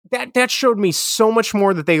that showed me so much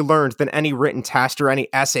more that they learned than any written test or any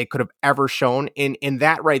essay could have ever shown. And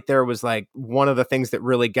that right there was like one of the things that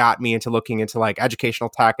really got me into looking into like educational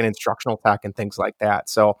tech and instructional tech and things like that.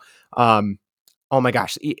 So, oh my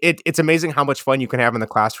gosh, it's amazing how much fun you can have in the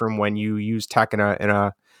classroom when you use tech in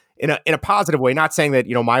a positive way. Not saying that,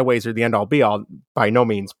 my ways are the end all be all by no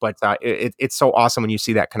means, but it's so awesome when you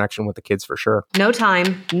see that connection with the kids for sure. No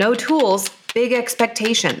time, no tools, big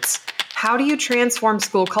expectations. How do you transform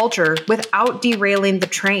school culture without derailing the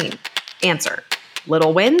train? Answer: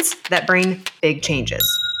 little wins that bring big changes.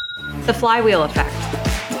 The flywheel effect.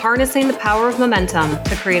 Harnessing the power of momentum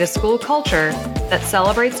to create a school culture that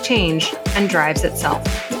celebrates change and drives itself.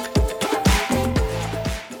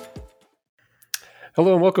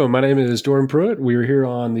 Hello and welcome. My name is Jordan Pruitt. We are here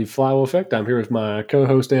on the Flywheel Effect. I'm here with my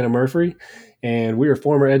co-host Anna Murphy, and we are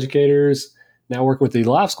former educators now working with the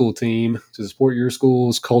Live School team to support your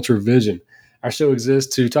school's culture vision. Our show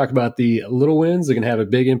exists to talk about the little wins that can have a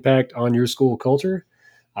big impact on your school culture.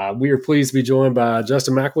 We are pleased to be joined by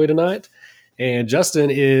Justin McElwee tonight. And Justin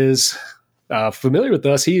is familiar with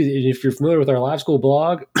us. If you're familiar with our Live School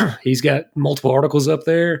blog, he's got multiple articles up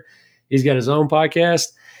there. He's got his own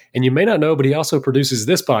podcast. And you may not know, but he also produces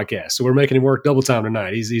this podcast. So we're making him work double time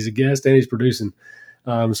tonight. He's a guest and he's producing.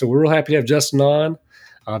 So we're real happy to have Justin on.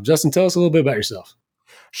 Justin, tell us a little bit about yourself.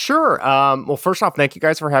 Sure. Well, first off, thank you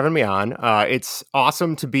guys for having me on. It's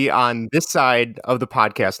awesome to be on this side of the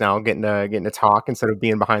podcast now, getting to talk instead of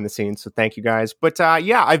being behind the scenes. So thank you guys. But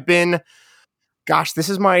I've been, this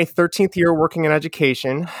is my 13th year working in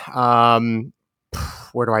education.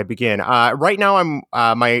 Where do I begin? Right now,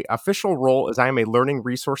 my official role is I am a learning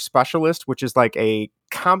resource specialist, which is like a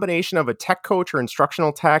combination of a tech coach or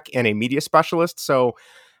instructional tech and a media specialist. So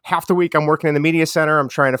half the week I'm working in the media center. I'm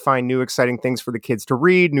trying to find new exciting things for the kids to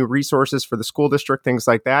read, new resources for the school district, things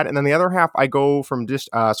like that. And then the other half, I go from just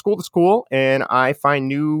school to school and I find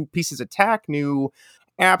new pieces of tech, new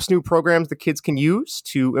apps, new programs the kids can use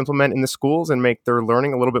to implement in the schools and make their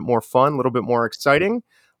learning a little bit more fun, a little bit more exciting.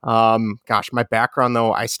 My background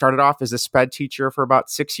though, I started off as a sped teacher for about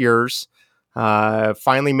 6 years.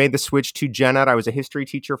 Finally made the switch to gen ed. I was a history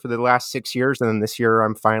teacher for the last 6 years. And then this year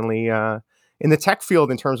I'm finally, in the tech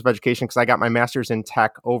field in terms of education, because I got my master's in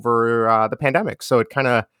tech over the pandemic. So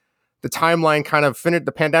the timeline kind of finished.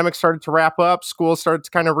 The pandemic started to wrap up, school started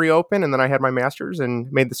to kind of reopen, and then I had my master's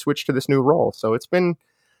and made the switch to this new role. So it's been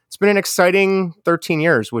an exciting 13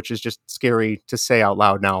 years, which is just scary to say out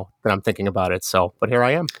loud now that I'm thinking about it. So, but here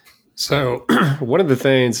I am. So one of the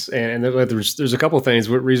things, and there's a couple of things,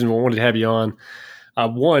 what reason we wanted to have you on.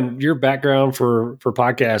 One, your background for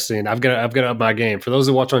podcasting, I've got to up my game. For those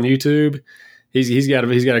that watch on YouTube, he's got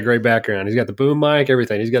a great background. He's got the boom mic,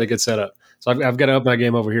 everything. He's got a good setup. So I've got to up my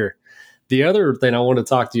game over here. The other thing I want to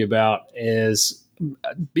talk to you about is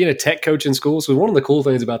being a tech coach in school. So one of the cool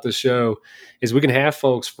things about this show is we can have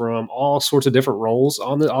folks from all sorts of different roles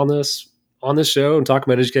on this show and talk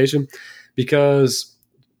about education, because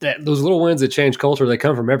those little wins that change culture, they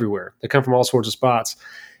come from everywhere. They come from all sorts of spots.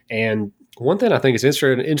 And one thing I think is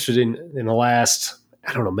interesting in the last,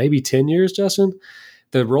 maybe 10 years, Justin,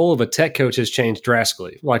 the role of a tech coach has changed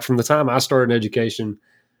drastically. Like from the time I started in education,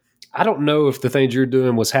 I don't know if the things you're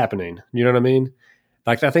doing was happening. You know what I mean?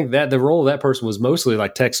 Like, I think that the role of that person was mostly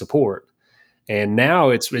like tech support. And now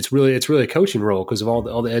it's really a coaching role because of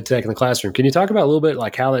all the ed tech in the classroom. Can you talk about a little bit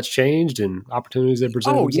like how that's changed and opportunities that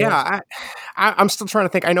present themselves? Yeah. I'm still trying to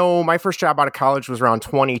think. I know my first job out of college was around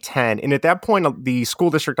 2010. And at that point, the school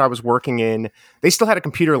district I was working in, they still had a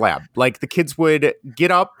computer lab. Like the kids would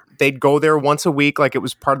get up, they'd go there once a week. Like it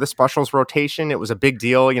was part of the specials rotation. It was a big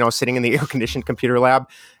deal, sitting in the air conditioned computer lab.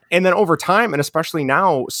 And then over time, and especially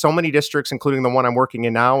now, so many districts, including the one I'm working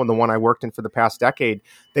in now and the one I worked in for the past decade,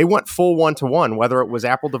 they went full one-to-one, whether it was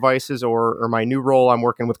Apple devices or my new role, I'm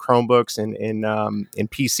working with Chromebooks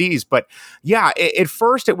and PCs. But yeah, at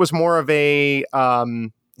first it was more of a,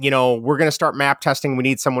 we're going to start map testing. We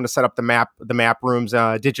need someone to set up the map rooms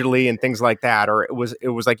digitally and things like that. Or it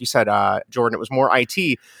was like you said, Jordan, it was more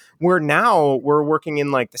IT. Where now we're working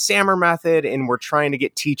in like the SAMR method, and we're trying to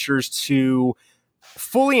get teachers to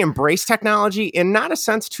fully embrace technology, in not a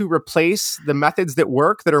sense to replace the methods that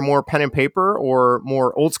work that are more pen and paper or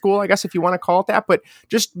more old school, I guess, if you want to call it that, but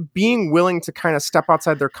just being willing to kind of step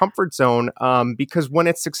outside their comfort zone. Because when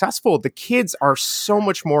it's successful, the kids are so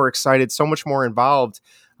much more excited, so much more involved.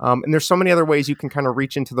 And there's so many other ways you can kind of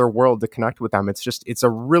reach into their world to connect with them. It's a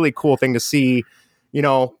really cool thing to see,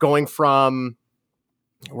 going from,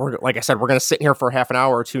 like I said, we're going to sit here for half an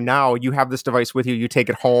hour or two. Now you have this device with you, you take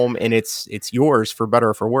it home, and it's yours for better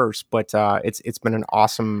or for worse. But it's been an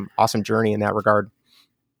awesome journey in that regard.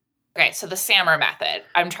 Okay, so the SAMR method.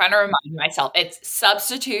 I'm trying to remind myself. It's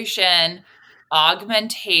substitution,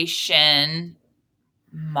 augmentation,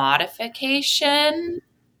 modification.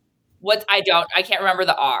 I can't remember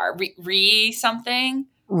the R. Something?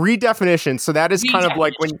 Redefinition. So that is kind of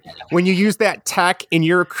like when you use that tech and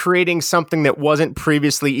you're creating something that wasn't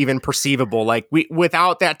previously even perceivable. Like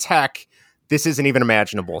without that tech, this isn't even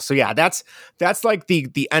imaginable. So yeah, that's like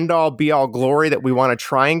the end all be all glory that we want to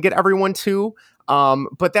try and get everyone to.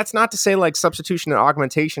 But that's not to say like substitution and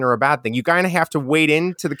augmentation are a bad thing. You kind of have to wade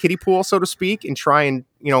into the kiddie pool, so to speak, and try and,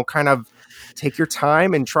 kind of take your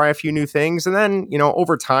time and try a few new things. And then,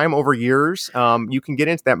 over time, over years, you can get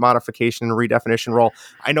into that modification and redefinition role.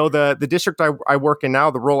 I know the district I work in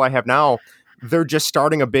now, the role I have now, they're just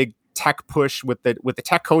starting a big tech push with the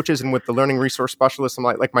tech coaches and with the learning resource specialists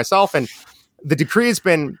like myself. And the decree has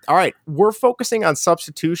been, all right, we're focusing on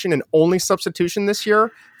substitution and only substitution this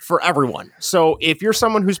year for everyone. So if you're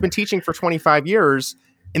someone who's been teaching for 25 years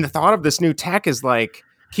and the thought of this new tech is like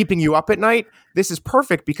keeping you up at night, this is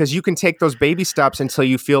perfect because you can take those baby steps until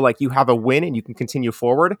you feel like you have a win and you can continue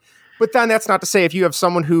forward. But then that's not to say if you have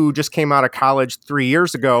someone who just came out of college 3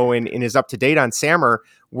 years ago and is up to date on SAMR,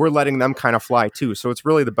 we're letting them kind of fly too. So it's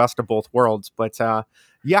really the best of both worlds. But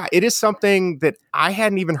yeah, it is something that I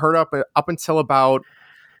hadn't even heard of up until about,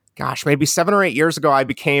 maybe 7 or 8 years ago. I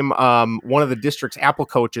became one of the district's Apple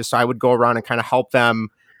coaches. So I would go around and kind of help them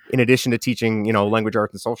in addition to teaching, language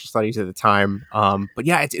arts and social studies at the time. But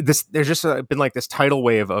yeah, there's just been like this tidal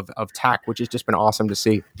wave of tech, which has just been awesome to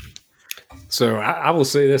see. So I will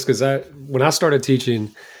say this because when I started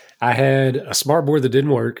teaching, I had a smart board that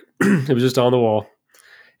didn't work. It was just on the wall.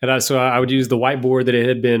 And so I would use the whiteboard that it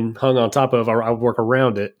had been hung on top of. I would work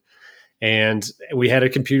around it. And we had a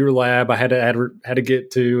computer lab I had to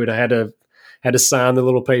get to, and I had to sign the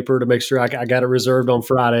little paper to make sure I got it reserved on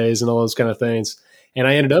Fridays and all those kind of things. And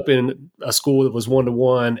I ended up in a school that was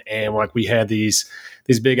 1-to-1, and like we had these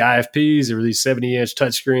big IFPs, there were these 70-inch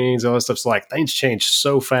touchscreens, all that stuff. So like things changed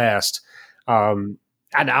so fast. And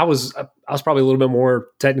I was probably a little bit more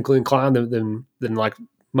technically inclined than like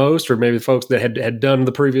most, or maybe folks that had done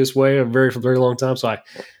the previous way a very long time. So I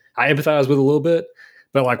empathize with it a little bit.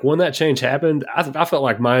 But like when that change happened, I felt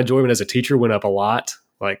like my enjoyment as a teacher went up a lot.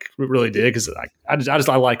 Like it really did, because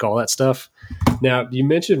I like all that stuff. Now you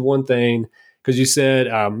mentioned one thing, because you said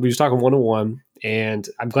we was talking 1-to-1, and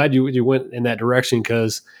I'm glad you went in that direction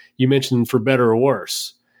because you mentioned for better or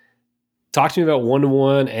worse. Talk to me about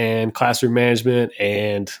 1-to-1 and classroom management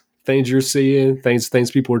and things you're seeing,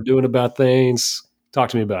 things people are doing about things. Talk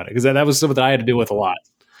to me about it, because that was something that I had to deal with a lot.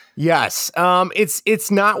 Yes.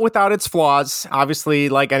 It's not without its flaws. Obviously,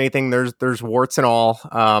 like anything, there's warts and all,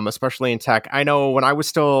 especially in tech. I know when I was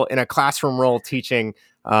still in a classroom role teaching,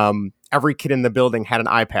 every kid in the building had an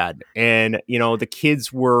iPad, and, the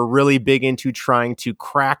kids were really big into trying to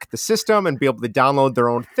crack the system and be able to download their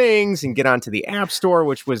own things and get onto the App Store,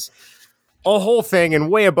 which was a whole thing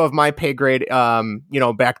and way above my pay grade,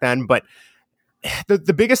 back then. But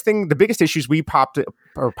the biggest issues we popped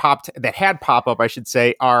that had pop up, I should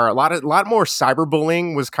say, are a lot more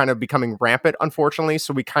cyberbullying was kind of becoming rampant, unfortunately.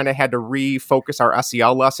 So we kind of had to refocus our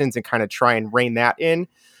SEL lessons and kind of try and rein that in.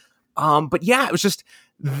 But yeah, it was just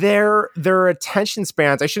their attention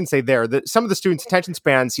spans. I shouldn't say some of the students' attention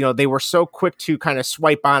spans, they were so quick to kind of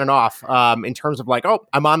swipe on and off, in terms of like, oh,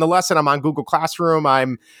 I'm on the lesson, I'm on Google Classroom,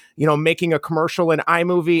 I'm, making a commercial in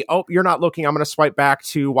iMovie. Oh, you're not looking, I'm going to swipe back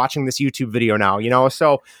to watching this YouTube video now,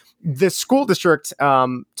 So the school district,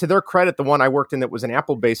 to their credit, the one I worked in that was an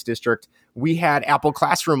Apple-based district, we had Apple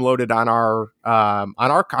Classroom loaded on our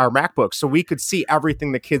MacBooks, so we could see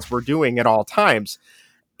everything the kids were doing at all times.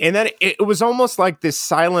 And then it was almost like this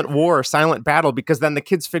silent war, silent battle, because then the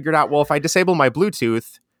kids figured out, well, if I disable my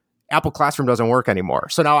Bluetooth, Apple Classroom doesn't work anymore.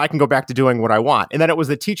 So now I can go back to doing what I want. And then it was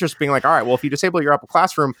the teachers being like, all right, well, if you disable your Apple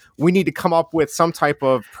Classroom, we need to come up with some type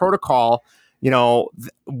of protocol.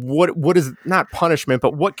 What is not punishment,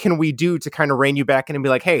 but what can we do to kind of rein you back in and be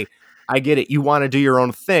like, hey, I get it. You want to do your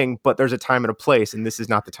own thing, but there's a time and a place, and this is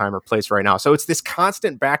not the time or place right now. So it's this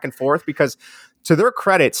constant back and forth, because to their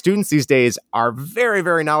credit, students these days are very,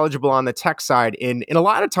 very knowledgeable on the tech side. And a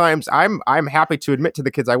lot of times I'm happy to admit to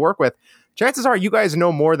the kids I work with, chances are you guys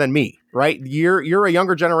know more than me, right? You're a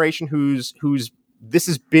younger generation who's this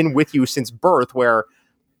has been with you since birth, where,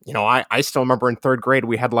 I still remember in third grade,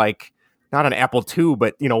 we had like, not an Apple II,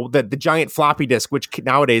 but, the giant floppy disk, which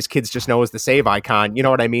nowadays kids just know is the save icon. You know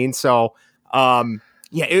what I mean? So,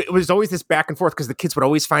 yeah, it was always this back and forth, because the kids would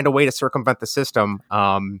always find a way to circumvent the system.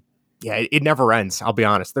 Yeah, it never ends. I'll be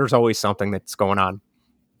honest. There's always something that's going on.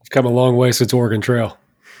 I've come a long way since Oregon Trail.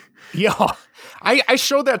 Yeah. I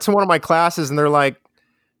showed that to one of my classes, and they're like,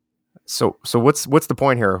 So what's the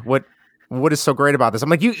point here? What is so great about this? I'm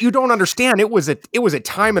like, you don't understand. It was a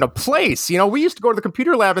time and a place. You know, we used to go to the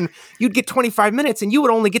computer lab and you'd get 25 minutes and you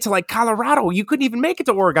would only get to like Colorado. You couldn't even make it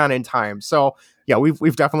to Oregon in time. So yeah,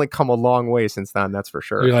 we've definitely come a long way since then. That's for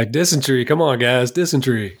sure. You're like, dysentery. Come on, guys,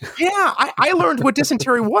 dysentery. Yeah, I learned what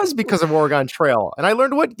dysentery was because of Oregon Trail, and I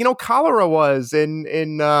learned what cholera was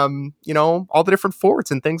in all the different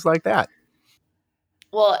forts and things like that.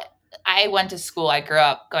 Well, I went to school. I grew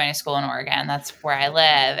up going to school in Oregon. That's where I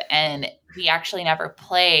live. And we actually never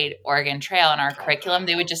played Oregon Trail in our curriculum.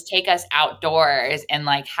 They would just take us outdoors and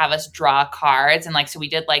like have us draw cards. And like, so we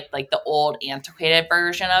did like the old antiquated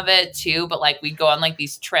version of it too. But like we'd go on like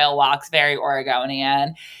these trail walks, very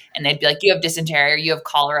Oregonian. And they'd be like, you have dysentery, or you have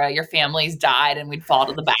cholera, your family's died. And we'd fall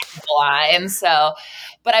to the back of the line. So,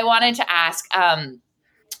 but I wanted to ask,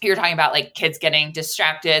 you were talking about like kids getting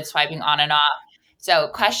distracted, swiping on and off. So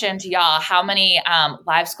question to y'all, how many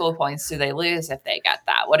live school points do they lose if they get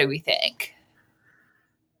that? What do we think?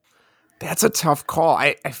 That's a tough call.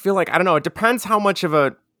 I feel like, I don't know, it depends how much of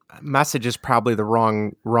a message is probably the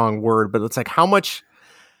wrong word, but it's like how much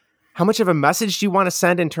of a message do you want to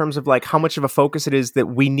send in terms of like how much of a focus it is that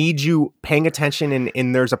we need you paying attention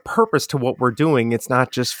and there's a purpose to what we're doing. It's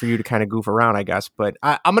not just for you to kind of goof around, I guess. But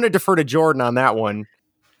I'm going to defer to Jordan on that one.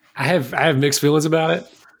 I have mixed feelings about it.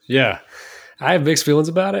 Yeah. I have mixed feelings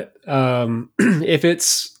about it. If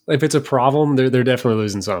it's a problem, they're definitely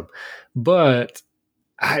losing some. But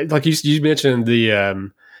like you mentioned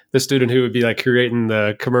the student who would be like creating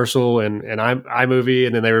the commercial and iMovie,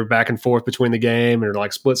 and then they were back and forth between the game and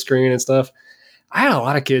like split screen and stuff. I had a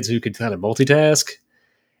lot of kids who could kind of multitask,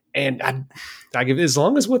 and I give, as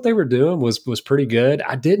long as what they were doing was pretty good,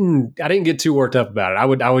 I didn't get too worked up about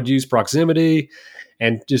it. I would use proximity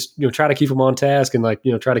and just try to keep them on task and like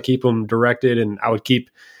try to keep them directed, and I would keep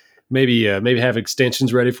maybe have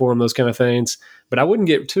extensions ready for them, those kind of things. But I wouldn't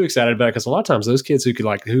get too excited about it because a lot of times those kids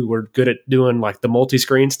who were good at doing like the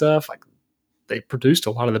multi-screen stuff, like they produced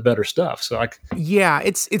a lot of the better stuff. So yeah,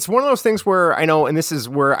 it's one of those things where I know, and this is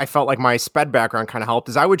where I felt like my SPED background kind of helped,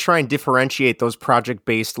 is I would try and differentiate those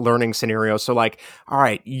project-based learning scenarios. So like, all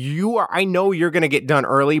right, I know you're going to get done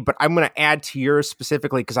early, but I'm going to add to yours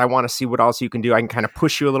specifically because I want to see what else you can do. I can kind of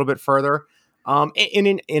push you a little bit further. And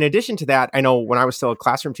in addition to that, I know when I was still a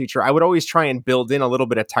classroom teacher, I would always try and build in a little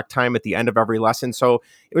bit of tech time at the end of every lesson. So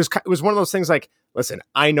it was one of those things like, listen,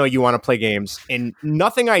 I know you want to play games and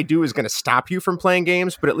nothing I do is going to stop you from playing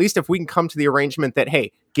games, but at least if we can come to the arrangement that,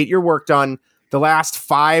 hey, get your work done the last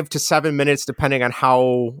 5 to 7 minutes, depending on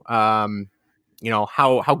how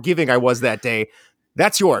giving I was that day,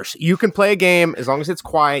 that's yours. You can play a game as long as it's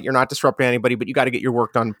quiet. You're not disrupting anybody, but you got to get your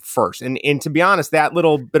work done first. And to be honest, that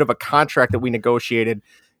little bit of a contract that we negotiated,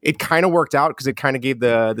 it kind of worked out because it kind of gave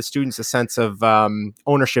the students a sense of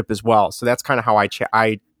ownership as well. So that's kind of how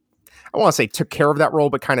I want to say took care of that role,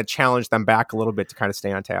 but kind of challenged them back a little bit to kind of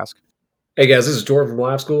stay on task. Hey guys, this is Jordan from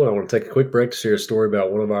Live School, and I want to take a quick break to share a story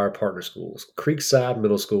about one of our partner schools, Creekside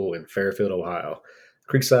Middle School in Fairfield, Ohio.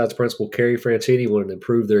 Creekside's principal, Carrie Franchini, wanted to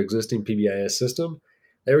improve their existing PBIS system.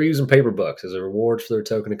 They were using paper bucks as a reward for their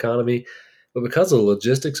token economy, but because of the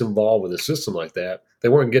logistics involved with a system like that, they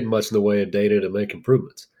weren't getting much in the way of data to make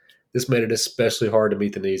improvements. This made it especially hard to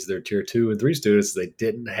meet the needs of their Tier 2 and 3 students as they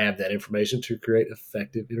didn't have that information to create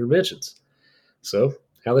effective interventions. So,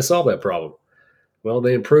 how they solve that problem? Well,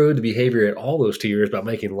 they improved the behavior at all those tiers by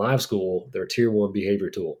making Live School their Tier 1 behavior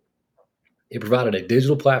tool. It provided a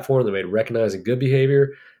digital platform that made recognizing good behavior,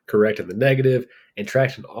 correcting the negative, and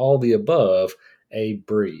tracking all the above a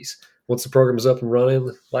breeze. Once the program was up and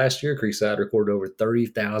running last year, Creekside recorded over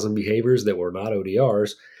 30,000 behaviors that were not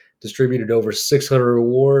ODRs, distributed over 600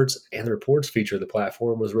 rewards, and the reports feature of the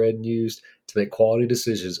platform was read and used to make quality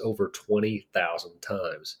decisions over 20,000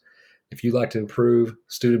 times. If you'd like to improve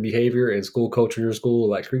student behavior and school culture in your school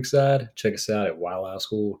like Creekside, check us out at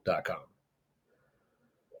wildliveschool.com.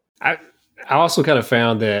 I also kind of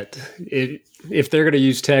found that if they're going to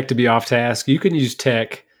use tech to be off task, you can use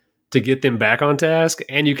tech to get them back on task,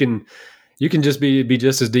 and you can just be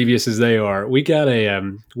just as devious as they are. We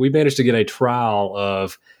managed to get a trial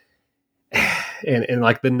of, and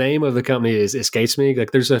like the name of the company escapes me.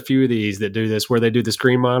 Like there's a few of these that do this where they do the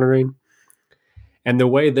screen monitoring, and the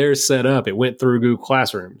way they're set up, it went through Google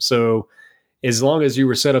Classroom. So as long as you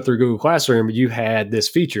were set up through Google Classroom, you had this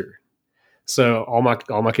feature. So all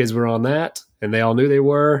my kids were on that, and they all knew they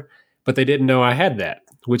were, but they didn't know I had that,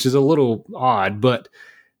 which is a little odd. But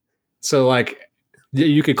so like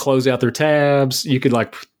you could close out their tabs, you could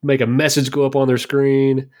like make a message go up on their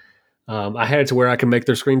screen. I had it to where I could make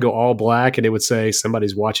their screen go all black, and it would say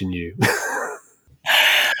somebody's watching you.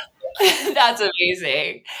 That's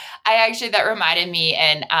amazing. that reminded me,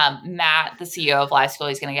 and Matt, the CEO of Live School,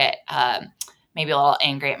 he's going to get maybe a little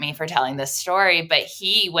angry at me for telling this story, but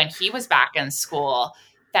when he was back in school,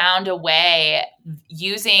 found a way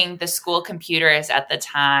using the school computers at the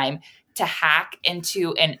time to hack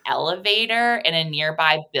into an elevator in a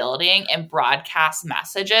nearby building and broadcast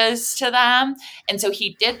messages to them. And so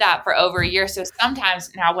he did that for over a year. So sometimes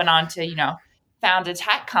now went on to, found a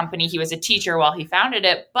tech company. He was a teacher while he founded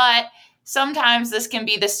it, but sometimes this can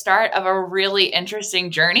be the start of a really interesting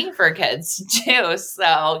journey for kids too.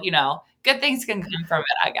 So, good things can come from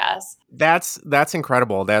it, I guess. That's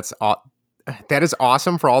incredible. That is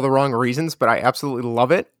awesome for all the wrong reasons, but I absolutely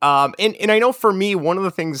love it. And I know for me, one of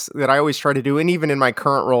the things that I always try to do, and even in my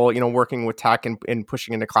current role, working with tech and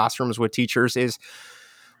pushing into classrooms with teachers, is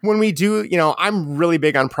when we do, I'm really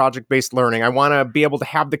big on project-based learning. I want to be able to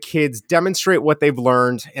have the kids demonstrate what they've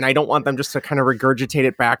learned, and I don't want them just to kind of regurgitate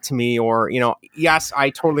it back to me or, yes,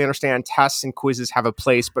 I totally understand tests and quizzes have a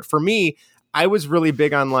place, but for me, I was really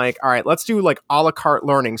big on all right, let's do a la carte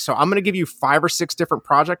learning. So I'm going to give you 5 or 6 different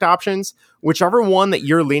project options, whichever one that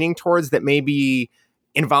you're leaning towards that maybe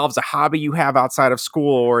involves a hobby you have outside of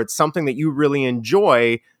school, or it's something that you really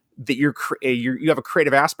enjoy, that you have a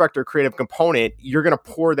creative aspect or creative component, you're going to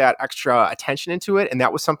pour that extra attention into it. And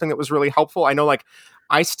that was something that was really helpful. I know,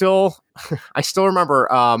 I still remember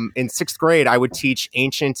in 6th grade, I would teach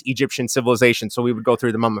ancient Egyptian civilization. So we would go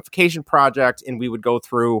through the mummification project, and we would go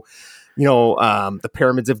through the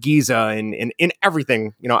pyramids of Giza and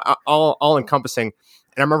everything, all encompassing.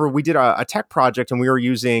 And I remember we did a tech project, and we were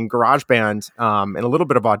using GarageBand and a little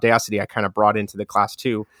bit of Audacity I kind of brought into the class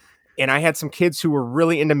too. And I had some kids who were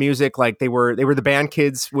really into music. They were the band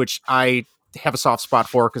kids, which I have a soft spot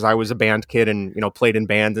for because I was a band kid and, played in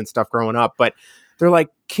bands and stuff growing up. But they're like,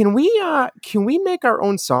 can we make our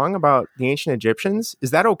own song about the ancient Egyptians?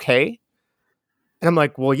 Is that okay? And I'm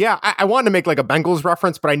like, well, yeah, I wanted to make a Bengals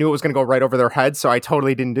reference, but I knew it was going to go right over their head. So I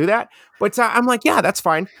totally didn't do that. But I'm like, yeah, that's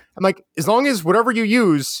fine. I'm like, as long as whatever you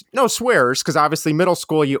use, no swears, because obviously middle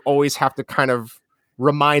school, you always have to kind of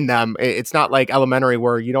remind them. It's not like elementary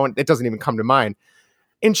where it doesn't even come to mind.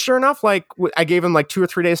 And sure enough, I gave them 2 or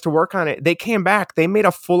 3 days to work on it. They came back, they made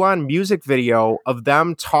a full-on music video of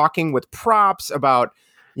them talking with props about,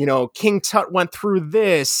 King Tut went through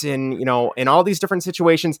this and, in all these different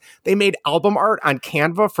situations. They made album art on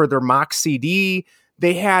Canva for their mock CD.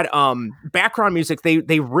 They had background music.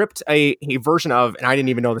 They ripped a version of, and I didn't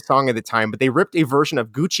even know the song at the time, but they ripped a version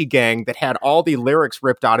of Gucci Gang that had all the lyrics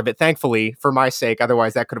ripped out of it, thankfully, for my sake.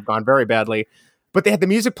 Otherwise, that could have gone very badly. But they had the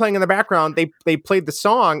music playing in the background. They played the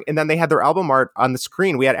song, and then they had their album art on the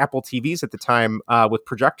screen. We had Apple TVs at the time with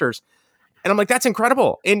projectors. And I'm like, that's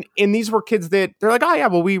incredible. And these were kids that they're like, oh yeah,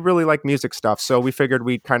 well, we really like music stuff. So we figured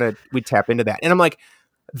we'd tap into that. And I'm like,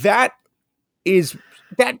 that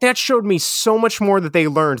showed me so much more that they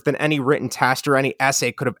learned than any written test or any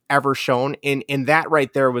essay could have ever shown. And that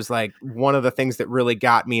right there was one of the things that really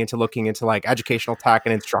got me into looking into educational tech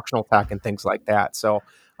and instructional tech and things like that. So,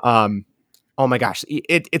 oh my gosh,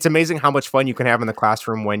 it's amazing how much fun you can have in the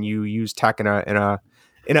classroom when you use tech in a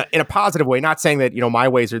positive way. Not saying that, my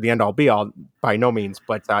ways are the end all be all by no means,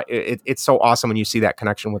 but it's so awesome when you see that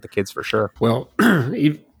connection with the kids for sure. Well, and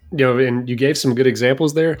you gave some good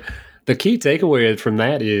examples there. The key takeaway from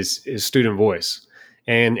that is student voice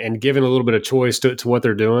and giving a little bit of choice to what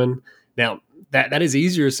they're doing. Now that is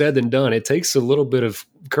easier said than done. It takes a little bit of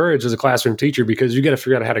courage as a classroom teacher because you got to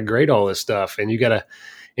figure out how to grade all this stuff, and you got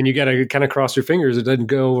to kind of cross your fingers it doesn't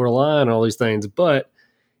go over a line and all these things. But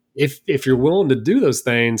if you're willing to do those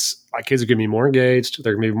things, kids are going to be more engaged,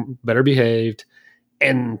 they're going to be better behaved,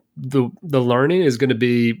 and the learning is going to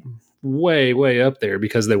be way, way up there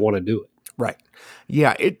because they want to do it. Right.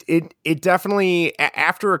 Yeah, it definitely,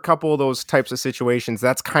 after a couple of those types of situations,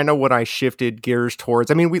 that's kind of what I shifted gears towards.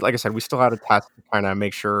 I mean, like I said, we still had a test to kind of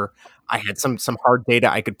make sure I had some hard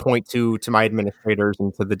data I could point to my administrators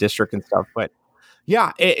and to the district and stuff. But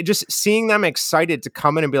yeah, just seeing them excited to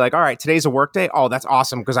come in and be like, all right, today's a work day. Oh, that's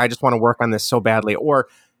awesome because I just want to work on this so badly. Or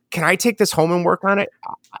can I take this home and work on it?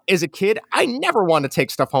 As a kid, I never wanted to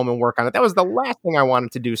take stuff home and work on it. That was the last thing I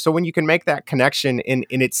wanted to do. So when you can make that connection, and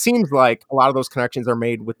it seems like a lot of those connections are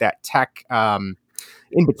made with that tech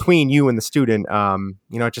in between you and the student,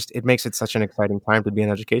 it makes it such an exciting time to be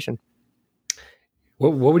in education.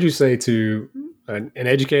 What would you say to an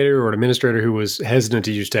educator or an administrator who was hesitant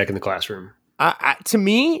to use tech in the classroom? To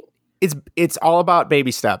me, it's all about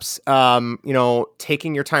baby steps.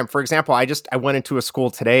 Taking your time. For example, I went into a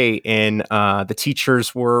school today, and the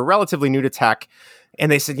teachers were relatively new to tech,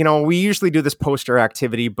 and they said, we usually do this poster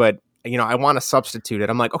activity, but I want to substitute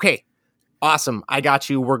it. I'm like, okay, awesome, I got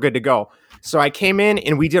you. We're good to go. So I came in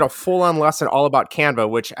and we did a full-on lesson all about Canva,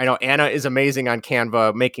 which I know Anna is amazing on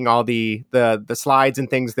Canva, making all the slides and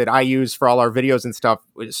things that I use for all our videos and stuff.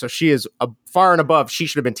 So she is far and above. She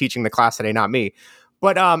should have been teaching the class today, not me.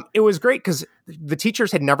 But it was great because the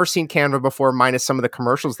teachers had never seen Canva before, minus some of the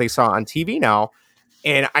commercials they saw on TV now.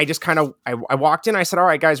 And I just kind of, I walked in, I said, all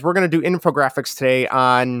right, guys, we're going to do infographics today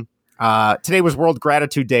on, today was World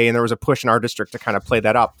Gratitude Day, and there was a push in our district to kind of play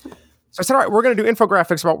that up. So I said, all right, we're going to do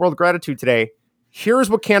infographics about World Gratitude today. Here's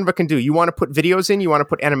what Canva can do. You want to put videos in, you want to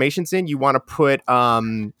put animations in, you want to put,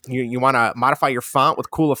 you want to modify your font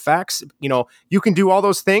with cool effects. You can do all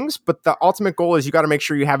those things, but the ultimate goal is you got to make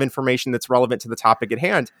sure you have information that's relevant to the topic at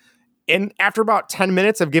hand. And after about 10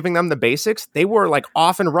 minutes of giving them the basics, they were like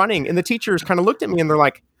off and running. And the teachers kind of looked at me and they're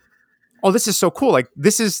like, oh, this is so cool. Like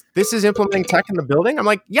this is implementing tech in the building. I'm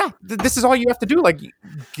like, yeah, this is all you have to do. Like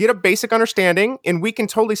get a basic understanding and we can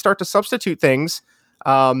totally start to substitute things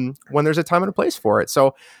when there's a time and a place for it.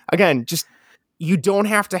 So again, just, you don't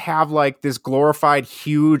have to have like this glorified,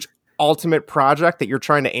 huge, ultimate project that you're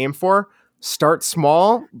trying to aim for. Start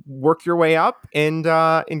small, work your way up, and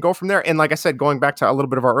go from there. And like I said, going back to a little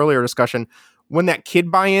bit of our earlier discussion, when that kid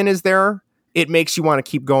buy-in is there, it makes you want to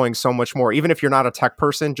keep going so much more. Even if you're not a tech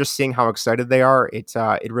person, just seeing how excited they are, it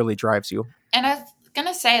really drives you. And I was going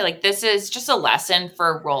to say, like, this is just a lesson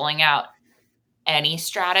for rolling out any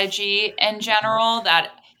strategy in general,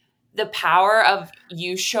 that the power of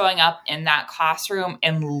you showing up in that classroom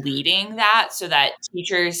and leading that so that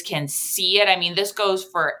teachers can see it. I mean, this goes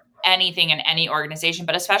for anything in any organization,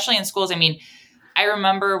 but especially in schools. I mean, I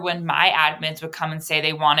remember when my admins would come and say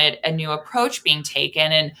they wanted a new approach being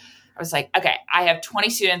taken. And I was like, okay, I have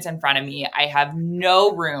 20 students in front of me. I have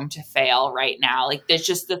no room to fail right now. Like there's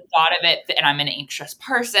just the thought of it. And I'm an anxious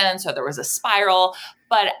person. So there was a spiral,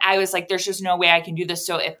 but I was like, there's just no way I can do this.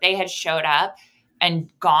 So if they had showed up and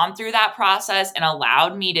gone through that process and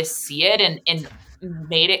allowed me to see it and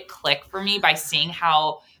made it click for me by seeing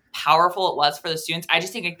how powerful it was for the students, I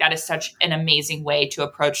just think like that is such an amazing way to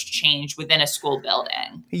approach change within a school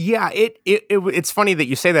building. Yeah, it's funny that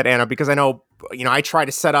you say that, Anna, because I know, I try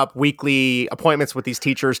to set up weekly appointments with these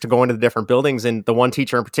teachers to go into the different buildings. And the one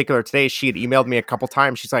teacher in particular today, she had emailed me a couple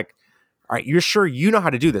times. She's like, all right, you're sure you know how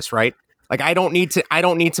to do this, right? Like, I don't need to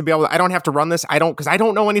be able to, I don't have to run this. Because I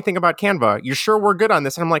don't know anything about Canva. You're sure we're good on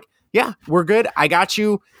this? And I'm like, yeah, we're good. I got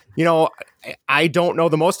you. I don't know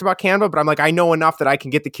the most about Canva, but I'm like, I know enough that I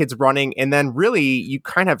can get the kids running. And then really you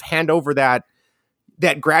kind of hand over that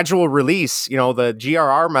gradual release, the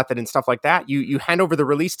GRR method and stuff like that. You hand over the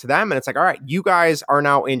release to them and it's like, all right, you guys are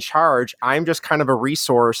now in charge. I'm just kind of a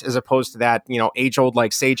resource, as opposed to that, age old,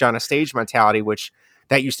 like sage on a stage mentality, which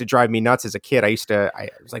that used to drive me nuts as a kid. I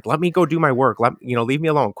was like, let me go do my work. Leave me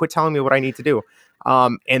alone. Quit telling me what I need to do.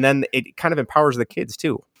 And then it kind of empowers the kids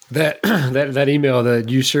too. That email, that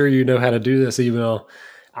you sure you know how to do this email,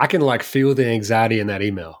 I can like feel the anxiety in that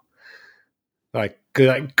email. Like,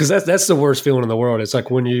 because that's the worst feeling in the world. It's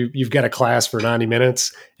like when you've got a class for 90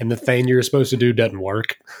 minutes and the thing you're supposed to do doesn't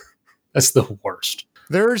work. That's the worst.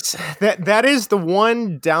 There's that is the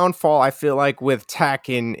one downfall I feel like with tech.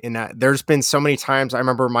 In there's been so many times I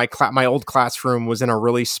remember my old classroom was in a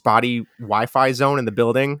really spotty Wi-Fi zone in the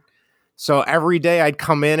building. So every day I'd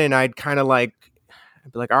come in and I'd kind of like,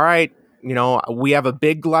 I'd be like, all right, we have a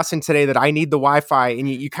big lesson today that I need the Wi-Fi. And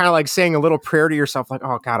you kind of like saying a little prayer to yourself, like,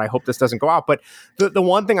 oh God, I hope this doesn't go out. But the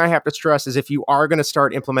one thing I have to stress is if you are going to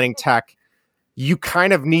start implementing tech, you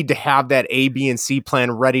kind of need to have that A, B, and C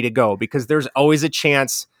plan ready to go, because there's always a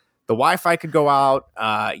chance the Wi-Fi could go out.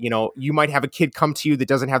 You might have a kid come to you that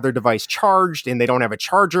doesn't have their device charged and they don't have a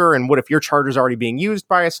charger. And what if your charger is already being used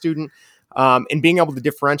by a student? And being able to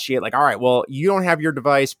differentiate, like, all right, well, you don't have your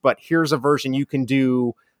device, but here's a version you can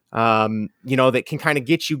do, that can kind of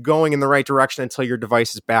get you going in the right direction until your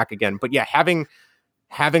device is back again. But yeah, having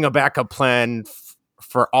a backup plan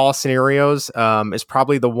for all scenarios is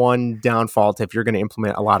probably the one downfall if you're going to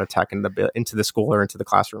implement a lot of tech into the school or into the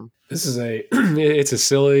classroom. This is it's a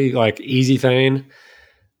silly, like, easy thing,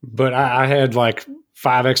 but I had like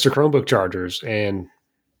 5 extra Chromebook chargers, and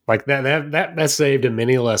like that saved a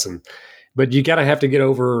mini lesson. But you have to get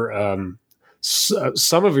over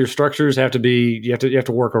some of your structures have to be, you have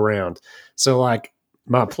to work around. So like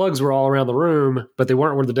my plugs were all around the room, but they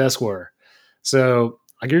weren't where the desks were. So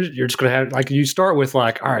like you're just going to have, like, you start with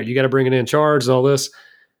like, all right, you got to bring it in charge, all this,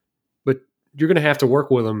 but you're going to have to work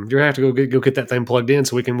with them. You're going to have to go get that thing plugged in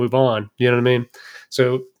so we can move on. You know what I mean?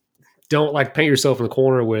 So don't like paint yourself in the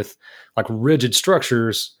corner with like rigid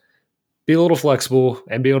structures. Be a little flexible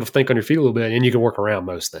and be able to think on your feet a little bit, and you can work around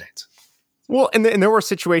most things. Well, and there were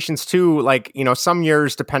situations too, like, some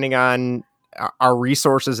years, depending on our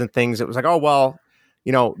resources and things, it was like, oh, well,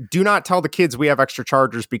 do not tell the kids we have extra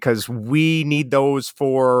chargers because we need those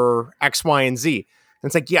for X, Y, and Z. And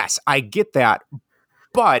it's like, yes, I get that.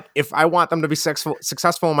 But if I want them to be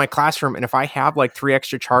successful in my classroom, and if I have like 3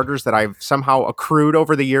 extra chargers that I've somehow accrued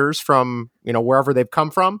over the years from, wherever they've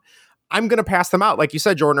come from, I'm going to pass them out. Like you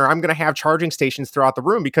said, Jordan, or I'm going to have charging stations throughout the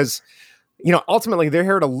room because, ultimately they're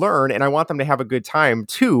here to learn and I want them to have a good time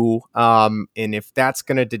too. And if that's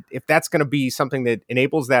going to be something that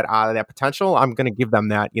enables that potential, I'm going to give them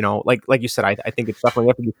that, like you said, I think it's definitely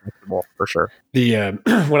have to be flexible for sure. The,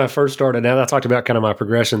 when I first started out, I talked about kind of my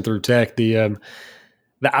progression through tech,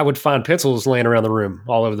 I would find pencils laying around the room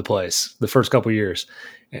all over the place the first couple of years.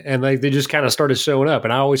 And they just kind of started showing up.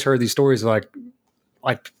 And I always heard these stories like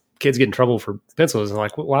kids get in trouble for pencils. And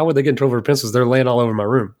like, why would they get in trouble for pencils? They're laying all over my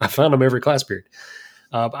room. I found them every class period.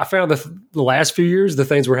 I found the last few years, the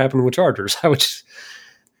things were happening with chargers.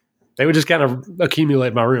 They would just kind of accumulate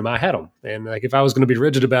in my room. I had them. And like, if I was going to be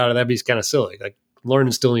rigid about it, that'd be kind of silly. Like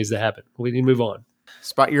learning still needs to happen. We need to move on.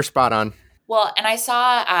 You're spot on. Well, and I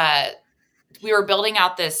saw, we were building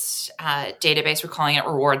out this database. We're calling it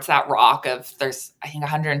Rewards That Rock. There's, I think,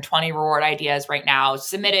 120 reward ideas right now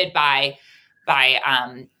submitted by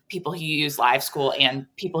people who use Live School and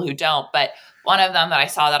people who don't. But one of them that I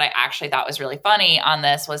saw that I actually thought was really funny on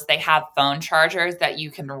this was they have phone chargers that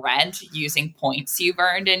you can rent using points you've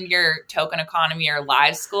earned in your token economy or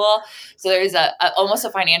Live School. So there's almost a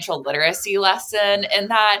financial literacy lesson in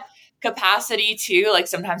that capacity too. Like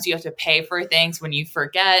sometimes you have to pay for things when you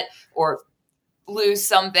forget or lose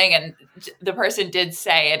something. And the person did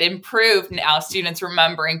say it improved now students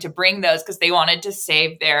remembering to bring those because they wanted to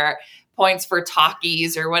save their points for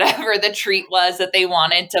Takis or whatever the treat was that they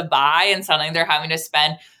wanted to buy. And suddenly they're having to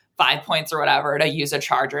spend 5 points or whatever to use a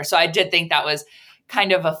charger. So I did think that was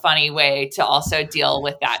kind of a funny way to also deal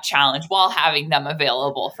with that challenge while having them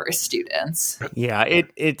available for students. Yeah,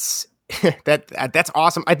 it's that's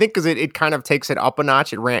awesome. I think because it kind of takes it up a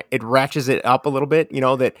notch. It ratchets it up a little bit,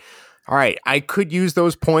 that all right, I could use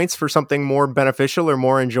those points for something more beneficial or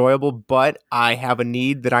more enjoyable, but I have a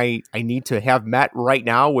need that I need to have met right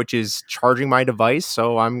now, which is charging my device.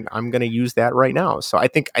 So I'm going to use that right now. So I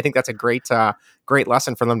think that's a great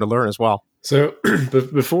lesson for them to learn as well. So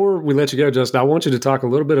before we let you go, Justin, I want you to talk a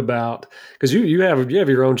little bit about, because you have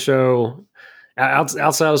your own show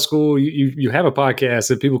outside of school. You have a podcast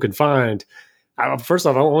that people can find. First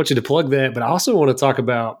off, I want you to plug that, but I also want to talk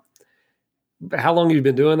about how long you've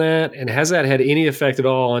been doing that, and has that had any effect at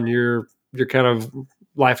all on your kind of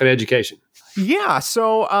life and education? Yeah.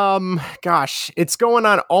 So, it's going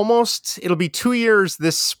on it'll be 2 years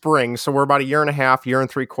this spring. So we're about 1.5 years, 1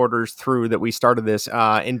 3/4 years through that we started this.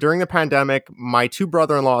 And during the pandemic, my 2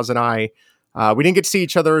 brother-in-laws and I, we didn't get to see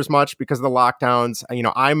each other as much because of the lockdowns.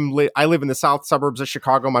 I live in the south suburbs of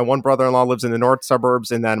Chicago. My one brother-in-law lives in the north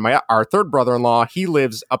suburbs. And then our third brother-in-law, he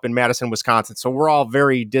lives up in Madison, Wisconsin. So we're all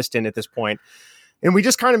very distant at this point. And we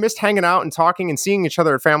just kind of missed hanging out and talking and seeing each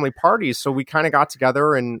other at family parties. So we kind of got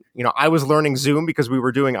together and, I was learning Zoom because we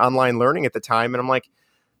were doing online learning at the time. And I'm like,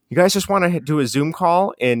 you guys just want to do a Zoom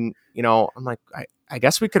call? And, I'm like, I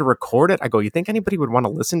guess we could record it. I go, you think anybody would want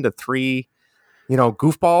to listen to 3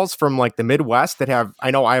 goofballs from like the Midwest that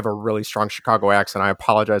I know I have a really strong Chicago accent. I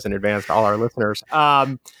apologize in advance to all our listeners.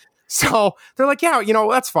 So they're like, yeah,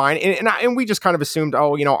 that's fine. And we just kind of assumed,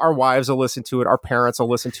 our wives will listen to it. Our parents will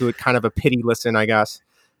listen to it. Kind of a pity listen, I guess.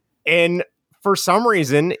 And for some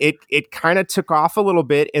reason, it kind of took off a little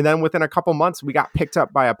bit. And then within a couple months, we got picked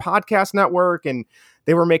up by a podcast network and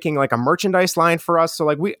they were making like a merchandise line for us. So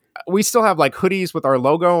like we still have like hoodies with our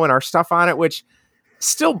logo and our stuff on it, which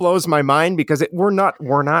still blows my mind because we're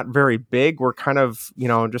not very big. We're kind of,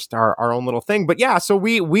 just our own little thing. But yeah, so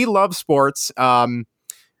we love sports.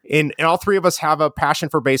 And all 3 of us have a passion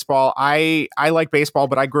for baseball. I like baseball,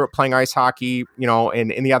 but I grew up playing ice hockey,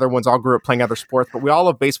 and the other ones all grew up playing other sports. But we all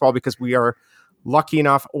love baseball because we are lucky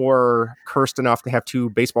enough or cursed enough to have 2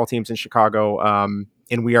 baseball teams in Chicago.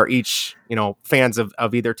 And we are each, fans of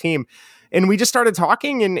either team. And we just started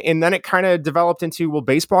talking and then it kind of developed into, well,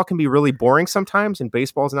 baseball can be really boring sometimes and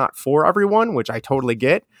baseball is not for everyone, which I totally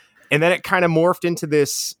get. And then it kind of morphed into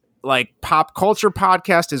this like pop culture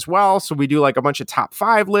podcast as well. So we do like a bunch of top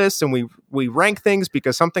 5 lists and we rank things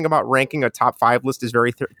because something about ranking a top 5 list is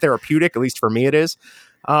very therapeutic. At least for me, it is.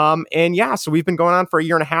 And yeah, so we've been going on for 1.5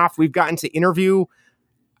 years. We've gotten to interview.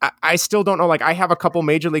 I still don't know. Like I have a couple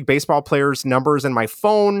Major League Baseball players' numbers in my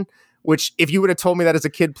phone. which if you would have told me that as a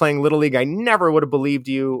kid playing Little League, I never would have believed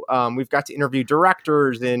you. We've got to interview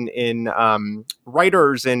directors and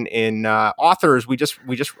writers and authors. We just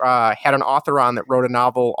had an author on that wrote a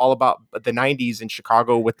novel all about the 90s in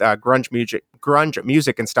Chicago with grunge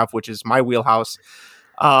music and stuff, which is my wheelhouse.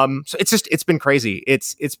 So it's been crazy.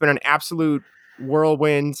 It's been an absolute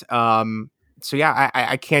whirlwind. So yeah,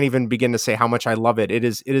 I can't even begin to say how much I love it. It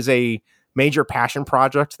is a major passion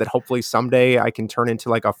project that hopefully someday I can turn into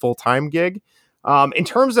like a full-time gig. In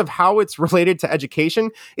terms of how it's related to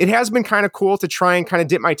education, it has been kind of cool to try and kind of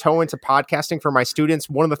dip my toe into podcasting for my students.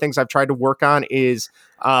 One of the things I've tried to work on is,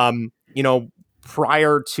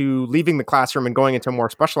 prior to leaving the classroom and going into a more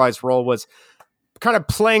specialized role, was kind of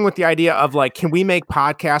playing with the idea of like, can we make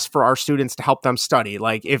podcasts for our students to help them study?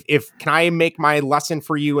 Like if can I make my lesson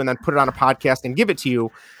for you and then put it on a podcast and give it to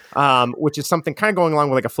you? Which is something kind of going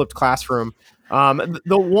along with like a flipped classroom. The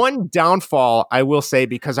one downfall I will say,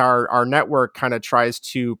 because our network kind of tries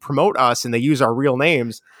to promote us and they use our real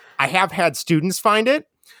names, I have had students find it.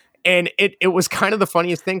 And it was kind of the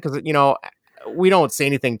funniest thing because, we don't say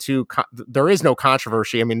anything there is no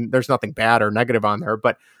controversy. I mean, there's nothing bad or negative on there,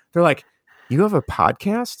 but they're like, you have a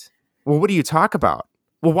podcast? Well, what do you talk about?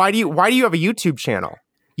 Well, why do you have a YouTube channel?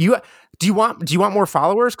 Do you want more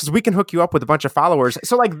followers? Because we can hook you up with a bunch of followers.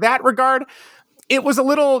 So like that regard, it was a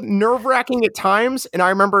little nerve-wracking at times. And I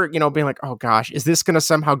remember, being like, oh gosh, is this going to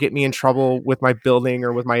somehow get me in trouble with my building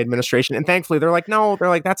or with my administration? And thankfully they're like, no,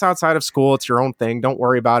 that's outside of school. It's your own thing. Don't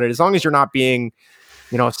worry about it. As long as you're not being,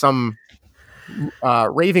 some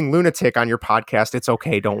raving lunatic on your podcast, it's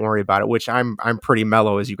okay. Don't worry about it, which I'm pretty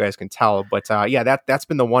mellow, as you guys can tell. But yeah, that's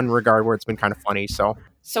been the one regard where it's been kind of funny. So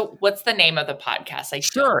what's the name of the podcast?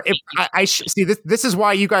 Sure. See, this is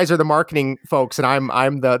why you guys are the marketing folks and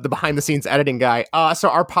I'm the behind the scenes editing guy. So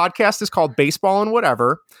our podcast is called Baseball and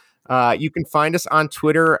Whatever. You can find us on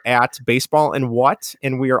Twitter at Baseball and What,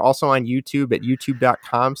 and we are also on YouTube at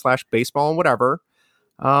youtube.com/baseball and whatever.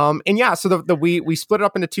 And yeah, so we split it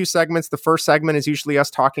up into two segments. The first segment is usually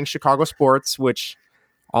us talking Chicago sports, which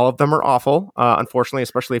all of them are awful, unfortunately,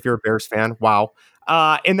 especially if you're a Bears fan. Wow.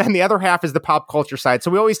 And then the other half is the pop culture side.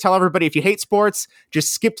 So we always tell everybody, if you hate sports,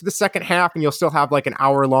 just skip to the second half and you'll still have like an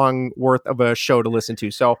hour long worth of a show to listen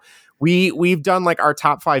to. So we've done like our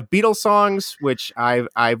top 5 Beatles songs, which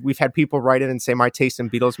we've had people write in and say my taste in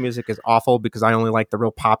Beatles music is awful because I only like the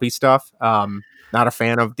real poppy stuff. Not a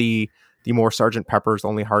fan of the more Sgt. Pepper's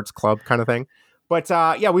Lonely Hearts Club kind of thing. But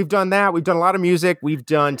yeah, we've done that. We've done a lot of music. We've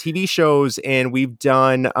done TV shows and we've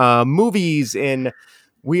done movies, and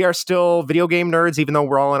we are still video game nerds, even though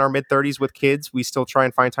we're all in our mid-30s with kids. We still try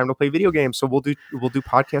and find time to play video games. So we'll do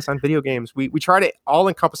podcasts on video games. We try to all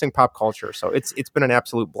encompassing pop culture. So it's been an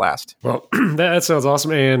absolute blast. Well, that sounds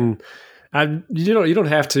awesome. And you don't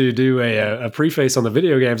have to do a preface on the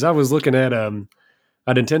video games. I was looking at a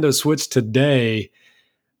Nintendo Switch today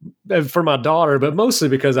for my daughter, but mostly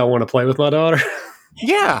because I want to play with my daughter.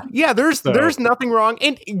 Yeah. There's nothing wrong.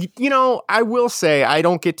 And, I will say I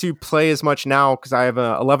don't get to play as much now because I have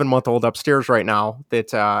a 11-month-old upstairs right now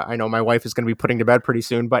that I know my wife is going to be putting to bed pretty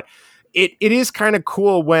soon. But it is kind of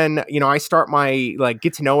cool when, I start my like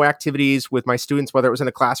get to know activities with my students, whether it was in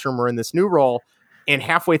the classroom or in this new role. And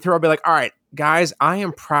halfway through, I'll be like, all right, guys, I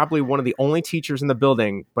am probably one of the only teachers in the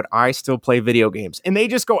building, but I still play video games. And they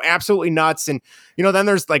just go absolutely nuts. And, then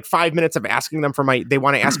there's like 5 minutes of asking them they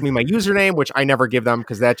want to ask me my username, which I never give them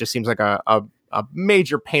because that just seems like a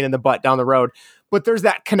major pain in the butt down the road. But there's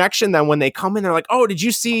that connection then when they come in, they're like, oh, did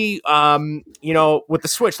you see, with the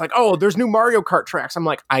Switch, like, oh, there's new Mario Kart tracks. I'm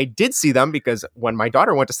like, I did see them because when my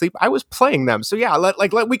daughter went to sleep, I was playing them. So yeah,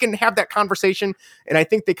 we can have that conversation. And I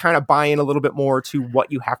think they kind of buy in a little bit more to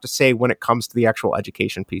what you have to say when it comes to the actual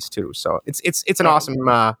education piece too. So it's an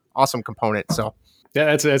awesome component. So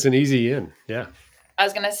yeah, that's an easy in. Yeah. I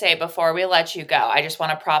was going to say, before we let you go, I just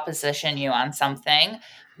want to proposition you on something.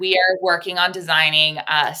 We are working on designing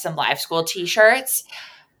some live school t-shirts.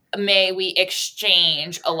 May we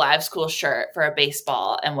exchange a live school shirt for a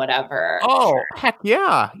baseball and whatever? Oh, shirt? Heck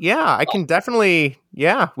yeah. Yeah, I can definitely.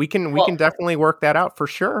 Yeah, we can definitely work that out for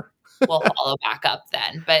sure. We'll follow back up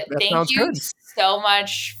then. But thank you so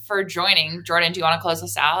much for joining. Jordan, do you want to close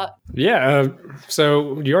us out? Yeah.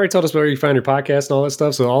 So you already told us where you find your podcast and all that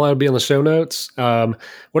stuff. So all that'll be in the show notes.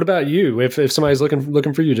 What about you? If somebody's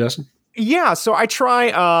looking for you, Justin? Yeah, so I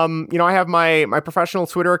try, I have my professional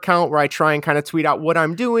Twitter account where I try and kind of tweet out what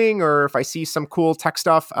I'm doing or if I see some cool tech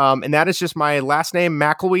stuff. And that is just my last name,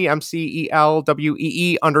 McElwee,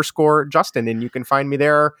 MCELWEE _ Justin. And you can find me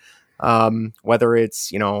there. Whether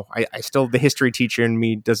it's, I still, the history teacher in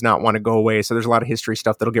me does not want to go away. So there's a lot of history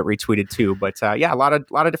stuff that'll get retweeted too. But yeah, a lot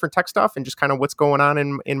of different tech stuff and just kind of what's going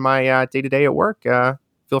on in my day-to-day at work.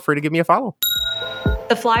 Feel free to give me a follow.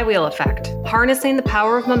 The Flywheel Effect, harnessing the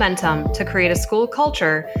power of momentum to create a school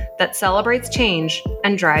culture that celebrates change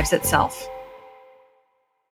and drives itself.